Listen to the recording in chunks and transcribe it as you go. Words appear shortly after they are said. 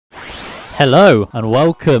Hello and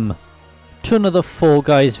welcome to another Fall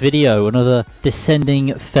Guys video, another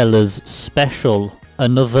Descending Fellas special,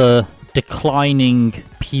 another declining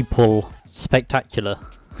people spectacular.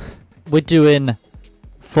 We're doing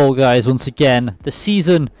Fall Guys once again. The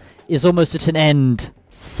season is almost at an end.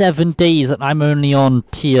 7 days and I'm only on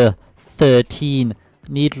tier 13.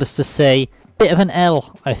 Needless to say, bit of an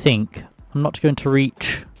L, I think. I'm not going to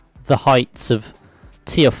reach the heights of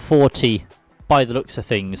tier 40 by the looks of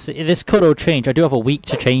things. This could all change. I do have a week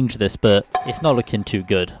to change this, but it's not looking too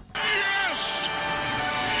good. Yes!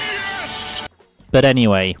 Yes! But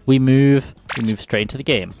anyway, we move straight into the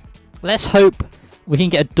game. Let's hope we can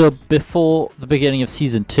get a dub before the beginning of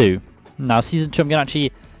Season 2. Now, Season 2 I'm going to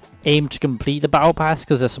actually aim to complete the Battle Pass,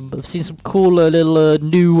 because I've seen some cool little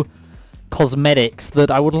new cosmetics that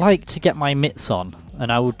I would like to get my mitts on.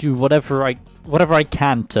 And I will do whatever I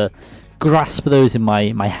can to grasp those in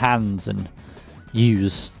my hands and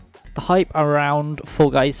use. The hype around Fall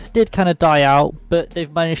Guys did kind of die out, but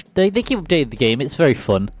they've managed. They keep updating the game. It's very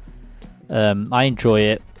fun. I enjoy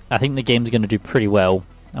it. I think the game's going to do pretty well,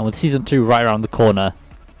 and with Season 2 right around the corner,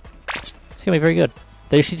 it's going to be very good.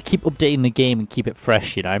 They just need to keep updating the game and keep it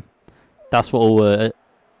fresh, you know. That's what will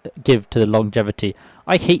give to the longevity.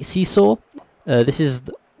 I hate Seesaw. This is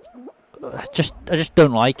I just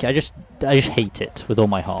don't like it. I just hate it with all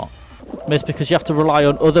my heart. It's because you have to rely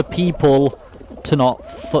on other people to not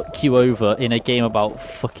fuck you over in a game about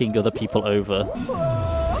fucking other people over.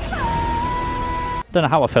 Don't know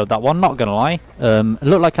how I failed that one, not gonna lie. It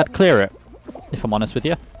looked like I'd clear it, if I'm honest with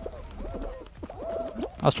you.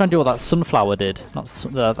 I was trying to do what that sunflower did, not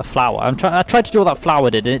the flower. I tried to do what that flower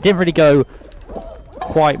did, and it didn't really go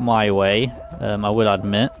quite my way, I will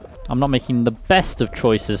admit. I'm not making the best of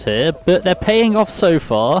choices here, but they're paying off so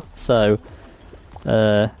far, so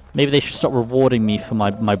maybe they should stop rewarding me for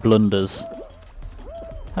my blunders.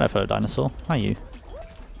 Hello, fellow dinosaur. How are you?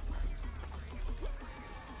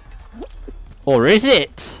 Or is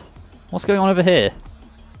it? What's going on over here?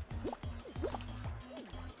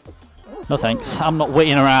 No thanks. I'm not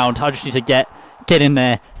waiting around. I just need to get in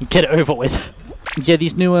there and get it over with. Yeah,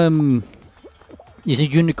 these new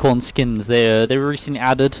unicorn skins. They were recently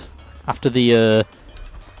added after the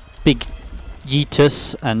big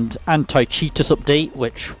Yeetus and anti-Cheetus update,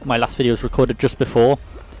 which my last video was recorded just before.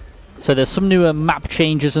 So there's some new map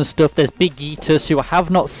changes and stuff. There's Big Yeetus, who I have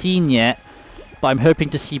not seen yet, but I'm hoping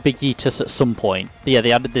to see Big Yeetus at some point. But yeah,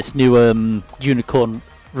 they added this new unicorn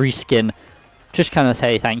reskin. Just kind of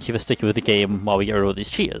say thank you for sticking with the game while we get rid of all these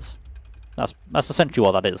cheaters. That's essentially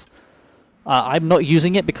what that is. I'm not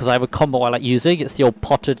using it because I have a combo I like using. It's the old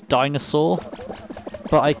potted dinosaur.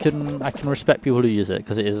 But I can respect people who use it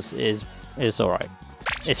because it is alright.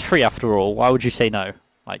 It's free after all. Why would you say no?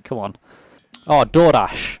 Like, come on. Oh,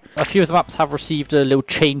 DoorDash. A few of the maps have received little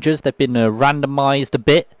changes. They've been randomized a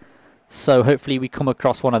bit. So hopefully we come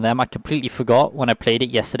across one of them. I completely forgot when I played it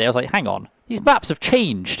yesterday. I was like, hang on. These maps have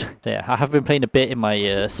changed. So yeah, I have been playing a bit in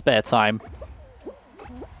my spare time.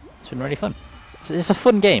 It's been really fun. It's a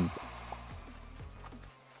fun game.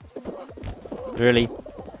 Really?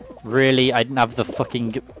 Really? I didn't have the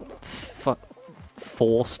fucking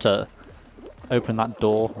force to open that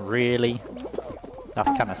door. Really? That's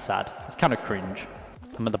kind of sad. It's kind of cringe.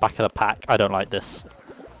 I'm at the back of the pack. I don't like this.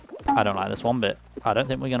 I don't like this one bit. I don't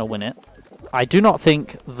think we're going to win it. I do not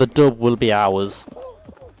think the dub will be ours.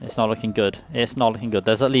 It's not looking good. It's not looking good.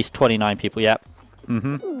 There's at least 29 people. Yep.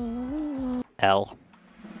 L.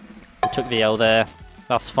 We took the L there.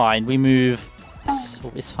 That's fine. We move.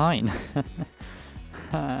 It's fine.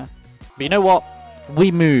 But you know what?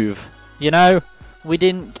 We move. You know? We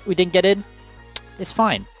didn't get in. It's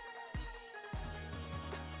fine.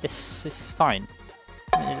 It's fine.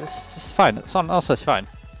 It's fine. It's fine.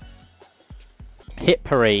 Hit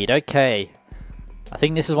Parade. Okay. I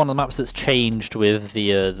think this is one of the maps that's changed with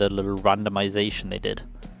the little randomization they did.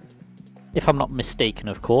 If I'm not mistaken,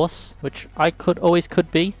 of course, which I always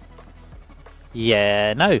could be.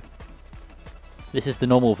 Yeah, no. This is the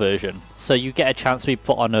normal version, so you get a chance to be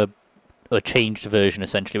put on a changed version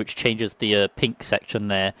essentially, which changes the pink section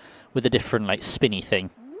there with a different like spinny thing.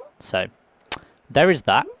 So there is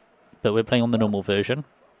that, but we're playing on the normal version,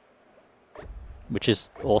 which is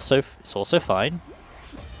also fine.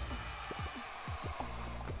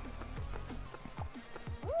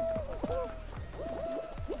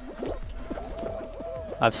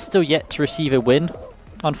 I've still yet to receive a win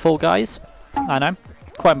on Fall Guys. I know,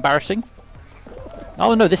 quite embarrassing.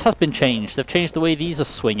 Oh no, this has been changed. They've changed the way these are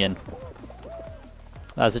swinging.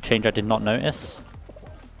 That's a change I did not notice.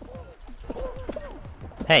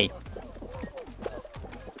 Hey.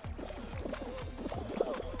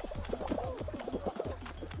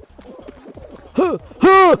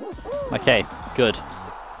 Okay, good.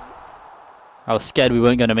 I was scared we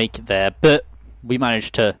weren't going to make it there, but we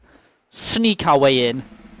managed to sneak our way in.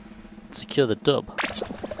 Secure the dub.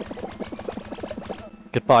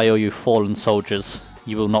 Goodbye, all you fallen soldiers.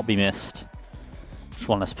 You will not be missed. Just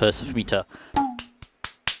one less person for me to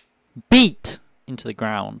beat into the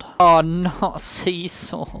ground. Oh, not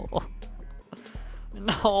Seesaw.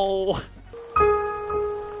 No.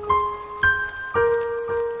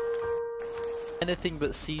 Anything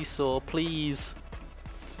but Seesaw, please.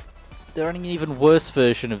 They're running an even worse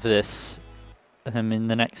version of this in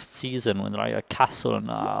the next season when they're like a castle and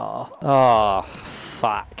oh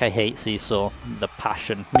fuck, I hate Seesaw. The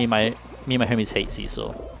passion. Me and my homies hate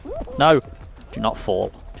Seesaw. No! Do not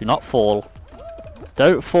fall. Do not fall.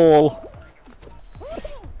 Don't fall.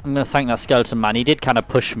 I'm gonna thank that skeleton man. He did kind of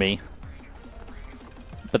push me.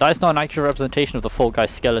 But that is not an accurate representation of the Fall Guys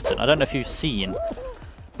skeleton. I don't know if you've seen.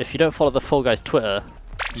 If you don't follow the Fall Guys Twitter,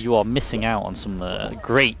 you are missing out on some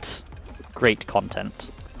great content.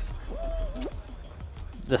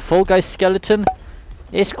 The Fall Guys skeleton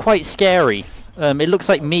is quite scary. It looks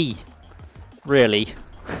like me, really.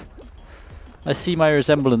 I see my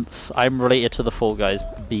resemblance. I'm related to the Fall Guys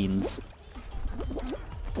beans.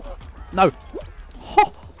 No!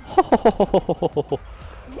 Ho! Ho! Ho! Ho! Ho! Ho! Ho!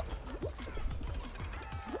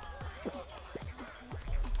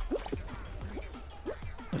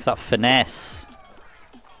 Look at that finesse.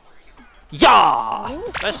 Yeah!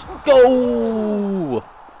 Let's go!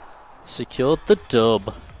 Secured the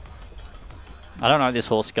dub. I don't like this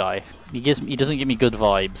horse guy. He doesn't give me good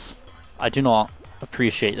vibes. I do not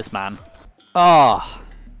appreciate this man. Ah,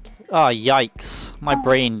 yikes! My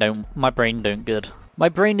brain don't good. My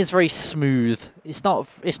brain is very smooth. It's not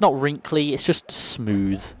wrinkly. It's just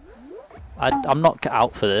smooth. I'm not cut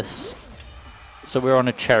out for this. So we're on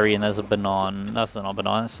a cherry and there's a banana. That's not a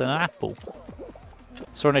banana. It's an apple.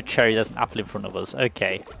 So we're on a cherry. There's an apple in front of us.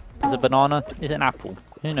 Okay. Is it a banana? Is it an apple?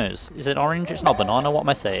 Who knows? Is it orange? It's not banana. What am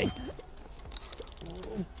I saying?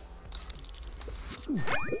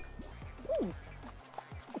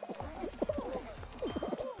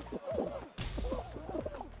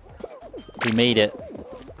 We made it.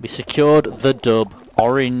 We secured the dub.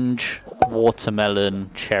 Orange, watermelon,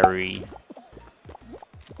 cherry,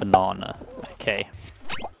 banana. Okay.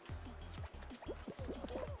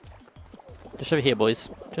 Just over here, boys.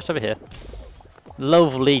 Just over here.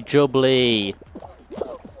 Lovely jubbly.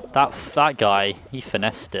 That guy, he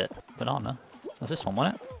finessed it. Banana. What's this one,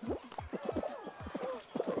 wasn't it?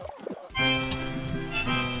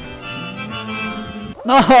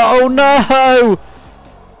 No! No!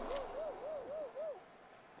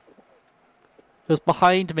 It was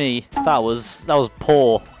behind me. That was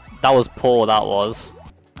poor. That was poor, that was.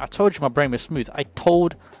 I told you my brain was smooth.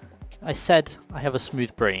 I said I have a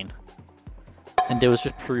smooth brain. And it was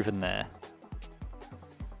just proven there.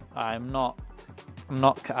 I'm not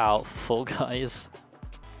cut out for Fall Guys.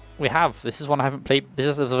 We have. This is one I haven't played. This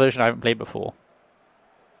is the version I haven't played before.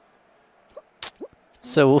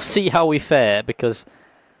 So we'll see how we fare, because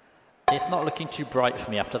it's not looking too bright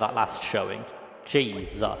for me after that last showing.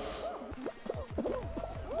 Jesus.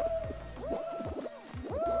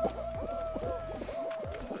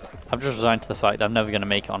 I'm just resigned to the fact that I'm never going to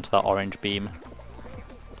make it onto that orange beam.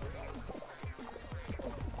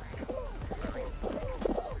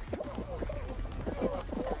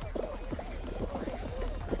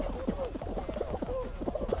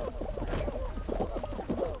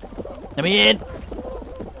 Let me in!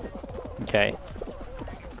 Okay.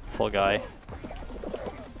 Poor guy.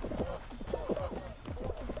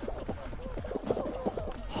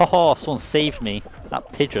 Haha, someone saved me.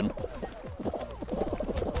 That pigeon.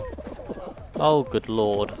 Oh, good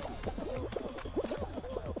lord.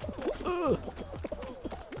 Ugh.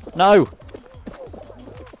 No!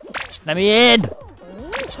 Let me in!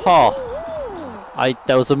 Oh.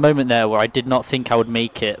 There was a moment there where I did not think I would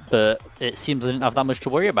make it, but it seems I didn't have that much to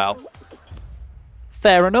worry about.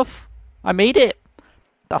 Fair enough. I made it.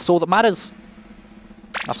 That's all that matters.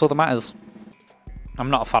 That's all that matters. I'm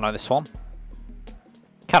not a fan of this one.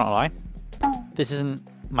 Cannot lie. This isn't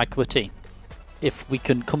my cup of tea. If we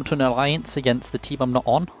can come to an alliance against the team I'm not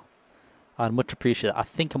on, I'd much appreciate it. I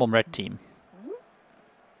think I'm on red team.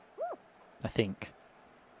 I think.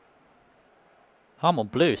 I'm on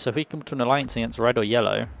blue, so if we come to an alliance against red or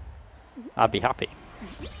yellow, I'd be happy.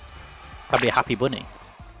 I'd be a happy bunny.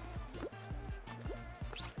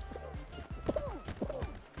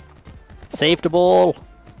 Save the ball!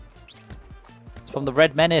 It's from the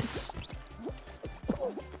Red Menace.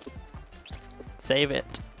 Save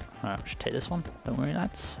it. Alright, we should take this one. Don't worry,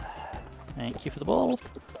 lads. Thank you for the ball.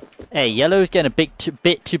 Hey, yellow's getting a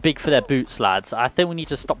bit too big for their boots, lads. I think we need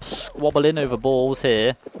to stop squabbling over balls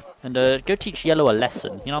here and go teach yellow a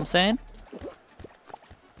lesson. You know what I'm saying?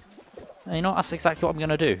 And you know, that's exactly what I'm going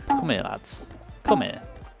to do. Come here, lads. Come here.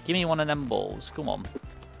 Give me one of them balls. Come on.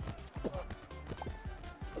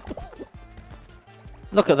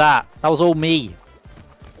 Look at that. That was all me.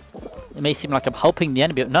 It may seem like I'm helping the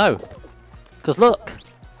enemy, but no. Because look.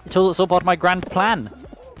 It was all part of my grand plan.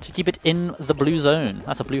 To keep it in the blue zone.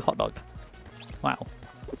 That's a blue hot dog. Wow.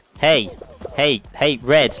 Hey. Hey. Hey,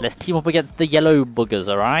 red. Let's team up against the yellow buggers,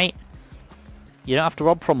 alright? You don't have to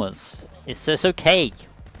rob from us. It's okay.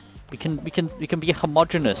 We can be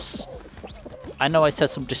homogenous. I know I said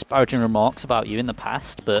some disparaging remarks about you in the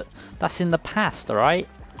past, but that's in the past, alright?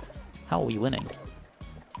 How are we winning?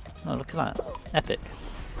 Oh, look at that. Epic.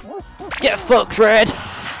 Get fucked, Red!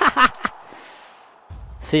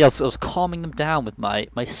 See, I was calming them down with my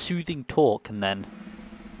soothing talk, and then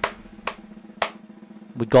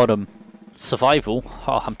we got them. Survival?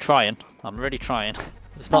 Oh, I'm trying. I'm really trying.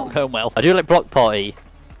 It's not going well. I do like Block Party,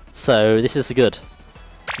 so this is good.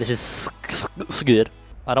 This is good.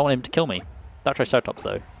 I don't want him to kill me. That Triceratops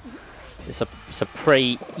though. It's a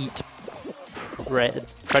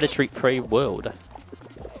predatory prey world.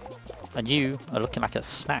 And you are looking like a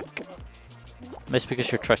snack. Most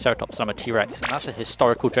because you're a Triceratops and I'm a T-Rex, and that's a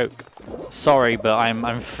historical joke. Sorry, but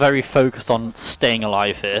I'm very focused on staying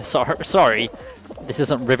alive here. Sorry. This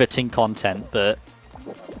isn't riveting content, but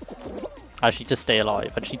I just need to stay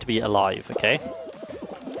alive. I just need to be alive, okay?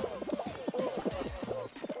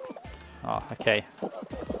 Oh, okay.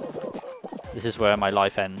 This is where my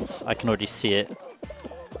life ends. I can already see it.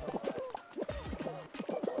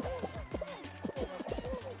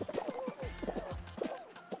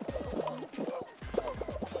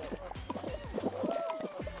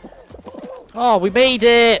 Oh, we made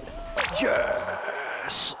it!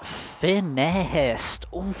 Yes! Finished!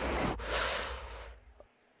 Oof.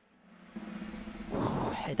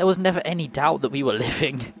 There was never any doubt that we were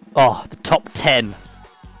living. Oh, the top 10.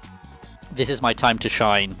 This is my time to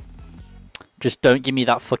shine. Just don't give me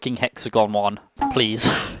that fucking hexagon one, please.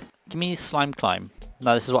 Give me slime climb.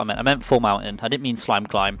 No, this is what I meant. I meant full mountain. I didn't mean slime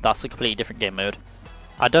climb. That's a completely different game mode.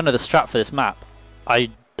 I don't know the strat for this map.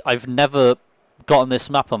 I've never gotten this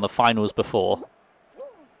map on the finals before.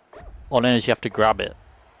 All I know is you have to grab it.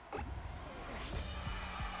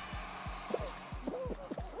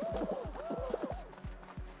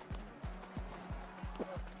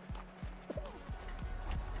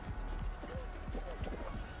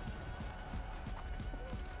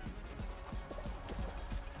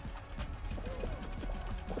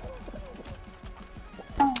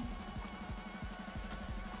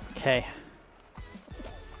 Okay.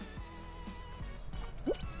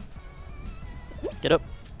 Get up.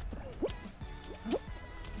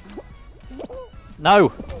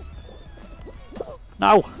 No!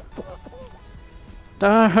 No!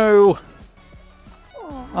 No!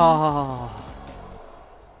 Oh.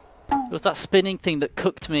 It was that spinning thing that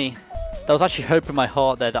cooked me. There was actually hope in my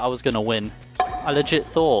heart there that I was gonna win. I legit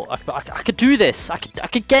thought I could do this. I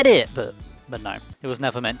could get it, but no, it was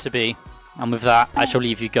never meant to be. And with that, I shall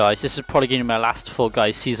leave you guys. This is probably going to be my last Fall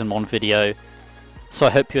Guys Season 1 video. So I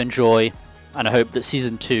hope you enjoy, and I hope that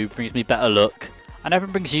Season 2 brings me better luck. And I hope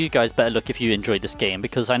it brings you guys better luck if you enjoyed this game,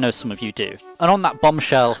 because I know some of you do. And on that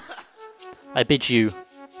bombshell, I bid you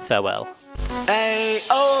farewell. Hey,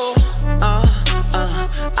 oh,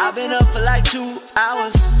 I've been up for like 2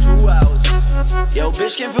 hours. 2 hours. Yo,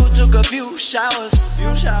 bitch came through, took a few showers.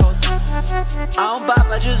 I don't bop,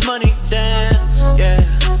 I just money dance, yeah.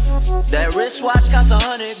 That wristwatch costs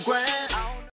 100 grand.